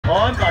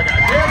on bug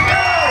out. There we go!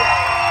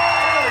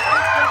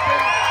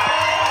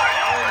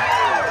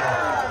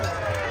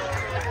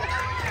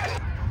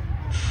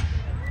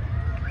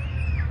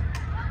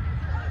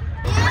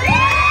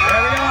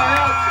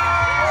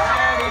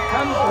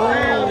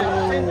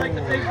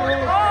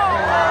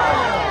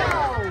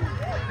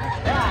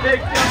 Big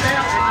jump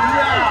out.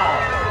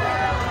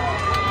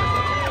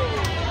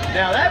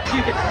 Now that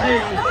you can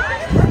see,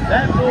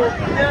 that bull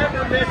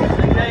never misses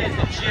a day at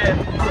the gym.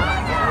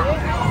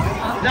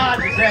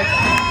 Nods his head.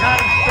 Got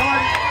him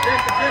started, in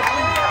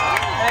position,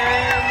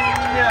 and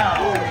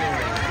no.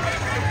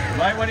 You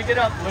might want to get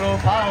up, little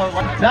Apollo.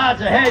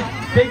 Nods ahead,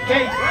 big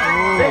gate,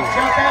 big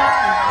jump out,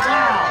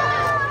 wow.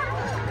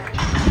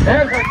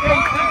 There's our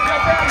gate, big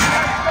jump out,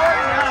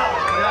 started now.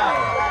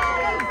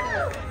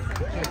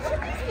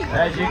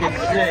 As you can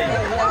see,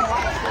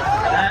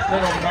 that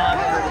little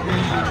monster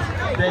means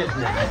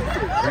business.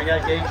 Bring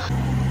out Gates.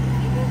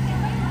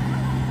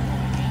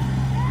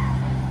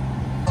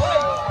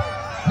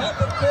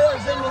 Number 4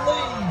 is in the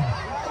lead.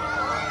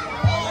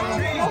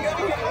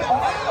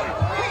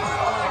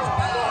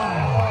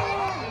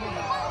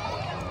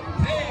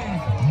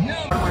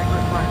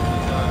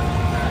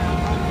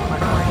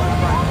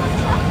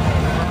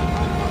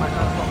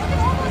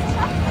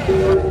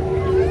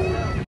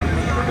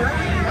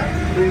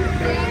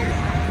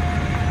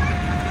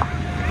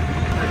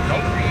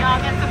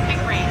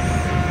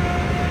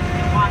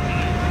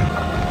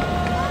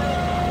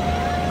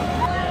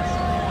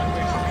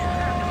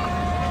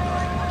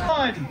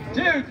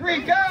 Two,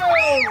 three, go!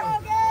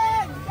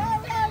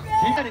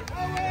 Get it.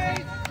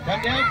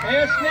 Come down,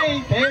 pass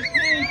knee, pass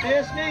knee,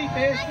 pass knee,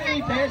 pass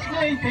knee, pass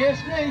knee, pass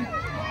knee.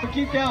 But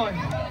keep going.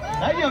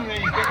 That young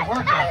lady's getting a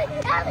workout.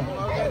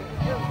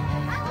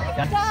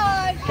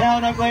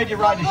 Calvin, I'm glad you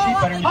ride the sheep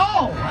better.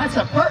 Oh, that's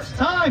the first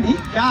time he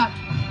got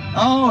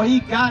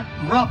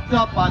roughed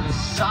up on the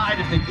side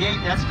of the gate.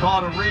 That's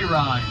called a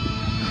re-ride.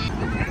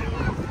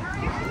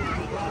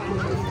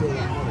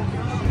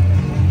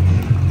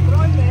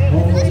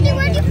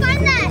 Where'd you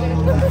find that?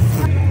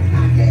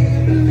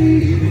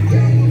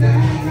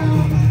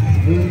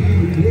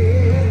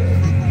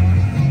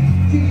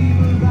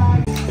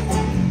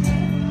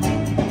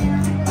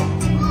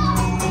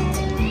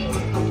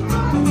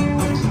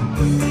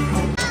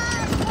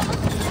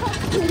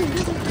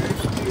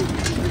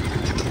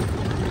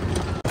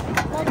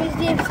 What is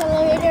the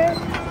accelerator?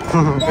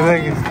 That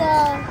is the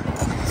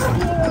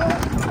steerer.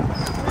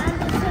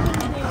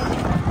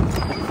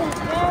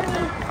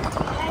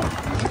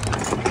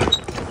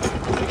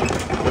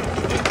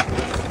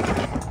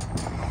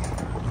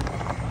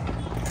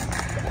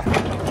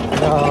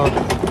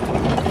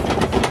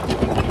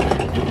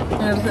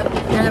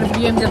 Yang harus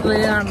BMW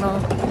ya, no.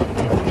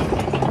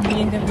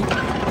 BMW.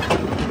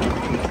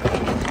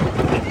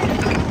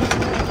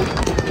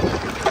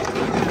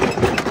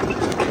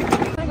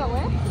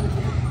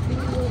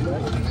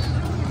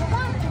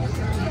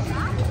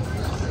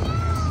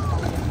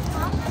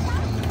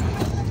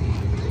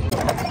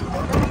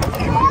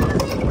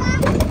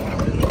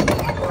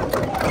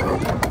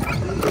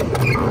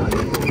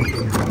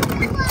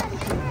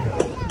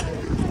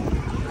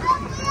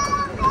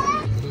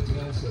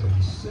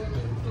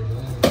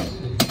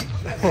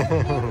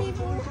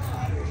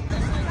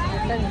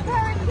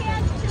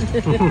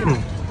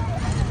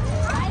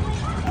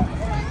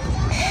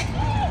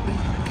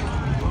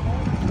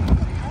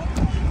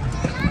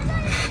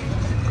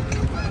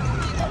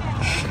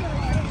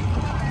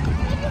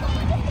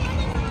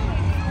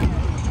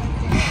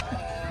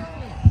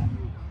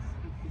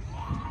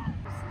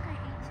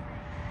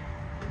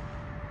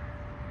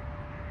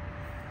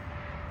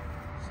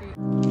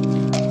 Sí.